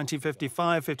completely,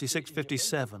 1955, 56,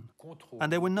 57.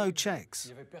 And there were no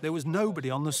checks. There was nobody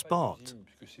on the spot.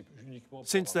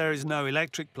 Since there is no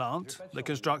electric plant, the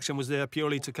construction was there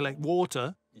purely to collect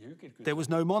water, there was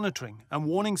no monitoring, and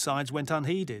warning signs went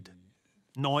unheeded.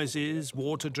 Noises,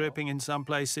 water dripping in some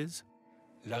places.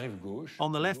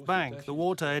 On the left bank, the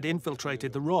water had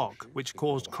infiltrated the rock, which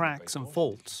caused cracks and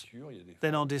faults.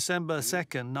 Then on December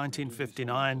 2nd,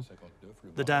 1959,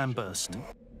 the dam burst.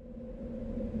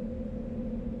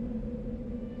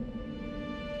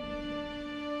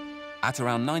 At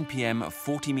around 9 p.m., a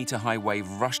 40-meter-high wave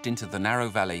rushed into the narrow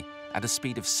valley at a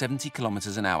speed of 70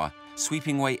 kilometers an hour,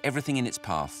 sweeping away everything in its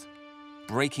path,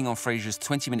 breaking on Fréjus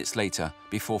 20 minutes later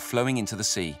before flowing into the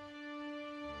sea.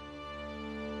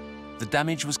 The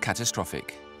damage was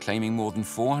catastrophic, claiming more than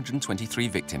 423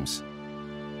 victims.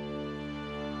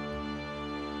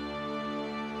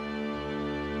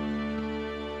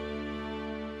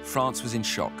 France was in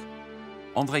shock.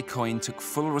 André Coin took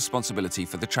full responsibility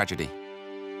for the tragedy.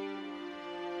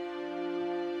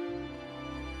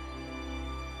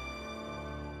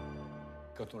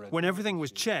 When everything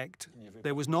was checked,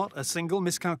 there was not a single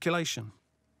miscalculation.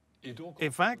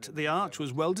 In fact, the arch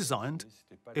was well designed.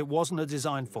 It wasn't a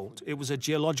design fault, it was a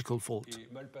geological fault.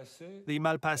 The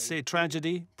Malpasset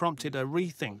tragedy prompted a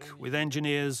rethink with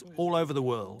engineers all over the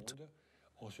world.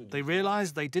 They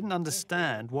realized they didn't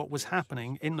understand what was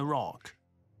happening in the rock.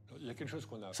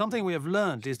 Something we have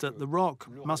learned is that the rock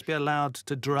must be allowed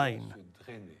to drain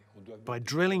by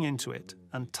drilling into it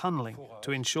and tunneling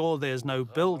to ensure there's no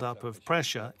build-up of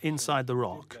pressure inside the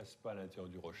rock.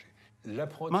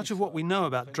 Much of what we know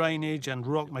about drainage and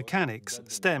rock mechanics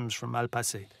stems from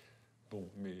Malpasset.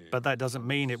 But that doesn't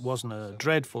mean it wasn't a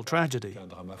dreadful tragedy.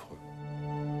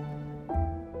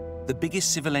 The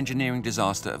biggest civil engineering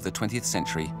disaster of the 20th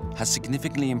century has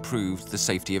significantly improved the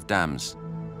safety of dams.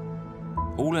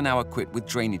 All are now equipped with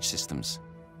drainage systems.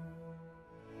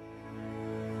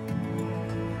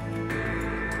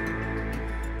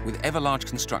 With ever-large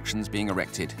constructions being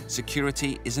erected,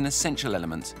 security is an essential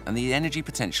element, and the energy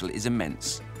potential is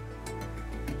immense.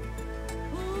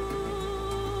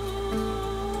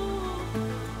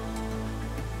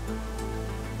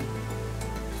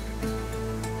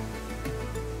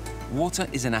 Water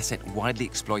is an asset widely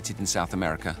exploited in South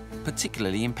America,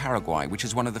 particularly in Paraguay, which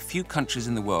is one of the few countries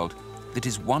in the world that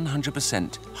is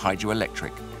 100%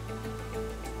 hydroelectric.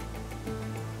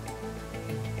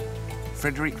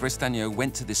 Frédéric Restaño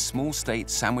went to this small state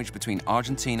sandwiched between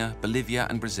Argentina, Bolivia,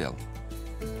 and Brazil.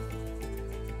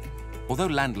 Although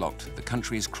landlocked, the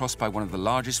country is crossed by one of the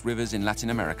largest rivers in Latin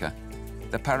America,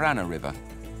 the Paraná River,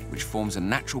 which forms a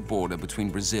natural border between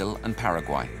Brazil and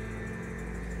Paraguay.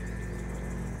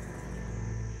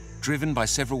 Driven by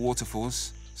several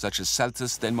waterfalls, such as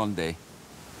Saltos del Monde,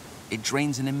 it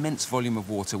drains an immense volume of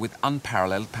water with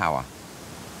unparalleled power.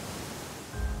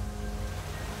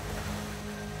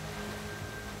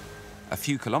 A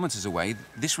few kilometers away,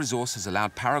 this resource has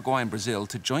allowed Paraguay and Brazil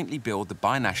to jointly build the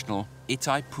binational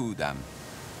Itaipu Dam.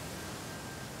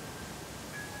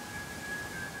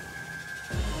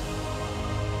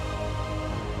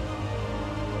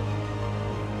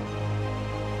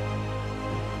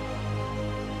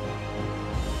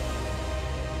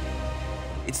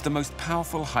 It's the most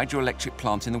powerful hydroelectric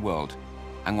plant in the world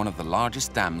and one of the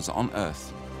largest dams on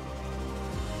Earth.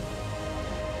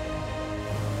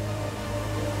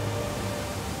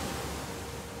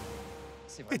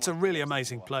 It's a really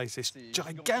amazing place. It's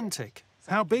gigantic.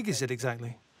 How big is it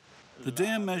exactly? The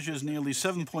dam measures nearly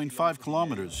 7.5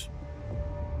 kilometers.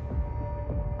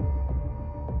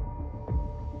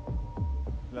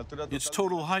 Its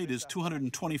total height is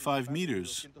 225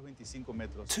 meters.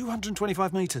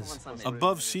 225 meters.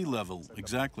 Above sea level,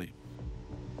 exactly.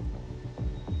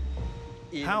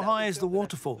 How high is the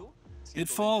waterfall? It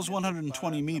falls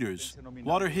 120 meters.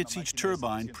 Water hits each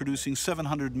turbine, producing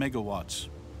 700 megawatts.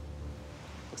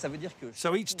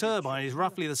 So each turbine is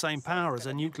roughly the same power as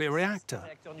a nuclear reactor.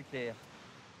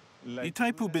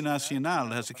 Itaipu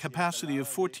Binacional has a capacity of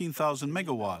 14,000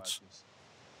 megawatts.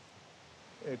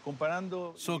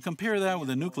 So compare that with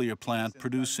a nuclear plant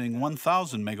producing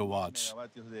 1,000 megawatts.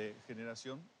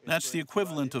 That's the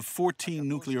equivalent of 14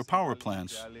 nuclear power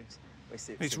plants.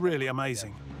 It's really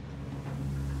amazing.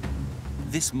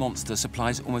 This monster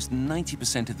supplies almost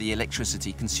 90% of the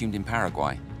electricity consumed in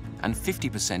Paraguay and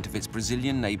 50% of its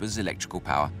Brazilian neighbours' electrical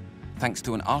power, thanks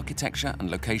to an architecture and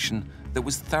location that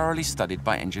was thoroughly studied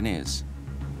by engineers.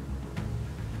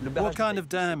 What kind of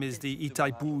dam is the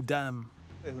Itaipu Dam?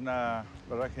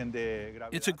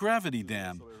 It's a gravity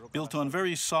dam built on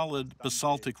very solid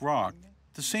basaltic rock,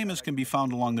 the same as can be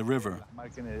found along the river.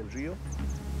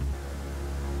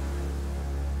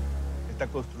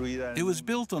 It was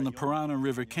built on the Parana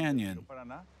River Canyon.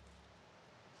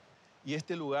 The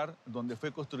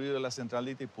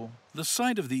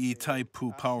site of the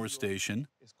Itaipu power station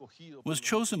was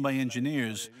chosen by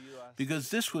engineers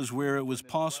because this was where it was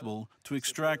possible to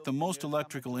extract the most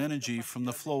electrical energy from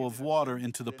the flow of water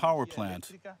into the power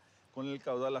plant.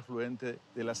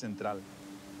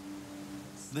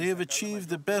 They have achieved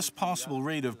the best possible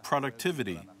rate of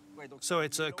productivity. So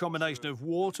it's a combination of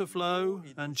water flow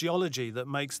and geology that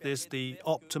makes this the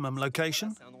optimum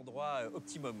location?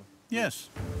 Yes.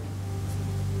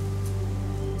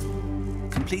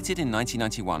 Completed in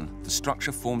 1991, the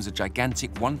structure forms a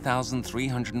gigantic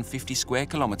 1,350 square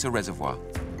kilometre reservoir.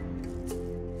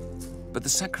 But the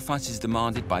sacrifices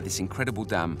demanded by this incredible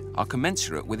dam are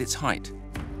commensurate with its height.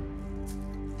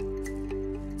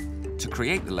 To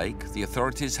create the lake, the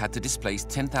authorities had to displace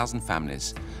 10,000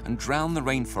 families and drown the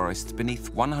rainforests beneath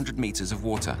 100 meters of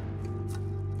water.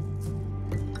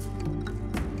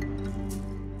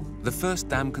 The first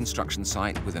dam construction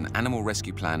site with an animal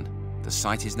rescue plan, the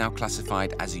site is now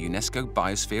classified as a UNESCO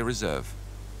Biosphere Reserve.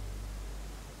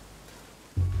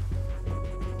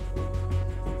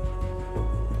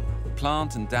 The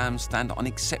plant and dam stand on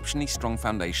exceptionally strong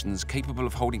foundations capable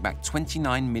of holding back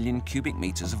 29 million cubic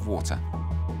meters of water.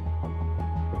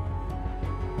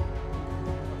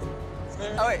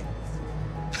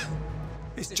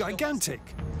 It's gigantic.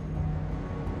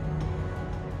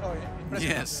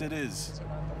 Yes, it is.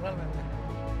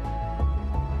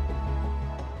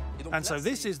 And so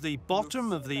this is the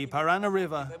bottom of the Parana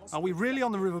River. Are we really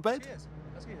on the riverbed?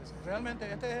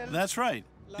 That's right.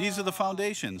 These are the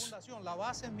foundations.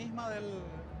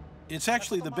 It's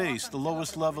actually the base, the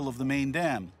lowest level of the main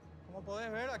dam.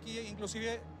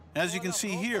 As you can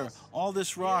see here, all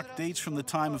this rock dates from the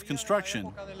time of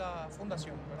construction.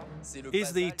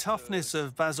 Is the toughness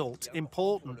of basalt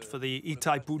important for the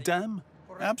Itaipu Dam?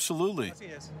 Absolutely.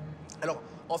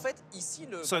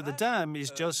 So the dam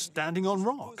is just standing on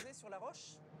rock?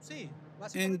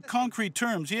 In concrete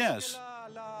terms, yes.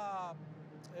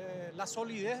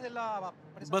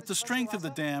 But the strength of the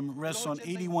dam rests on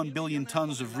 81 billion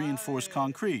tons of reinforced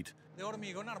concrete.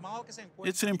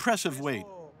 It's an impressive weight.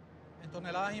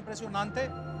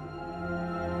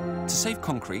 To save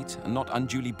concrete and not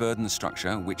unduly burden the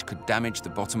structure, which could damage the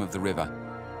bottom of the river,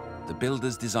 the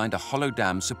builders designed a hollow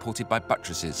dam supported by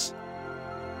buttresses.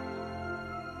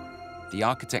 The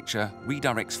architecture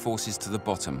redirects forces to the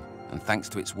bottom and, thanks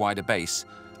to its wider base,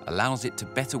 allows it to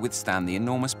better withstand the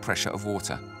enormous pressure of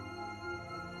water.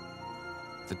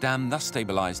 The dam thus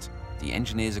stabilized, the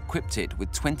engineers equipped it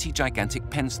with 20 gigantic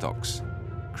penstocks,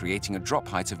 creating a drop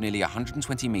height of nearly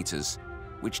 120 meters,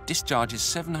 which discharges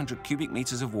 700 cubic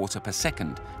meters of water per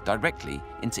second directly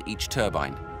into each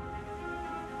turbine.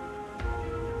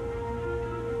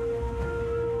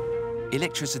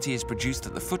 Electricity is produced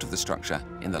at the foot of the structure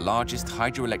in the largest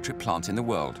hydroelectric plant in the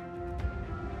world.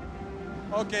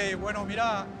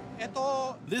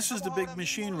 This is the big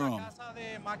machine room.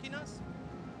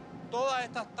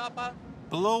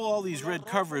 Below all these red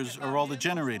covers are all the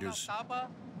generators.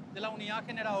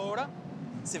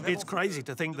 It's crazy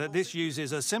to think that this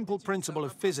uses a simple principle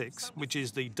of physics, which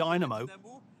is the dynamo,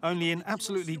 only in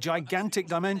absolutely gigantic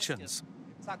dimensions.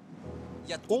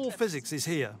 All physics is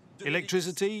here.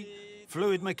 Electricity,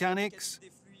 fluid mechanics,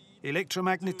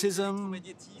 electromagnetism,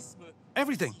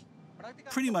 everything.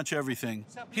 Pretty much everything.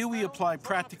 Here we apply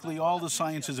practically all the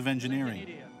sciences of engineering.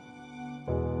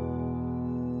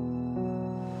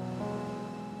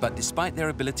 But despite their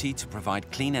ability to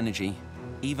provide clean energy,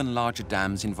 even larger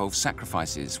dams involve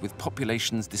sacrifices with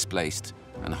populations displaced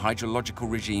and hydrological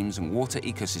regimes and water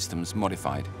ecosystems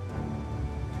modified.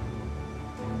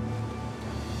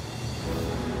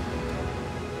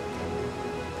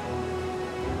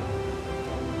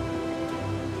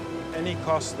 Any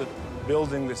cost that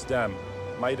building this dam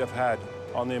might have had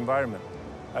on the environment,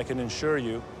 I can assure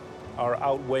you, are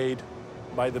outweighed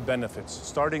by the benefits,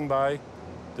 starting by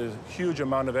the huge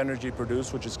amount of energy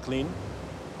produced, which is clean.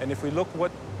 And if we look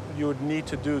what you would need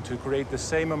to do to create the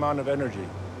same amount of energy,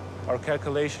 our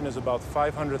calculation is about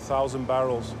 500,000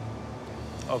 barrels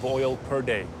of oil per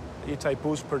day.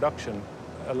 Itaipú's production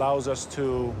allows us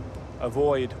to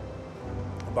avoid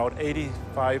about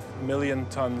 85 million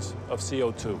tons of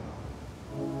CO2.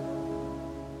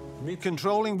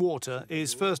 Controlling water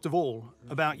is, first of all,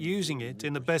 about using it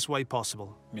in the best way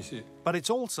possible. But it's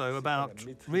also about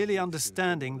really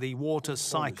understanding the water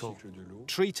cycle,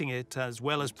 treating it as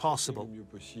well as possible,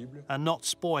 and not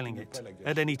spoiling it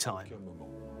at any time.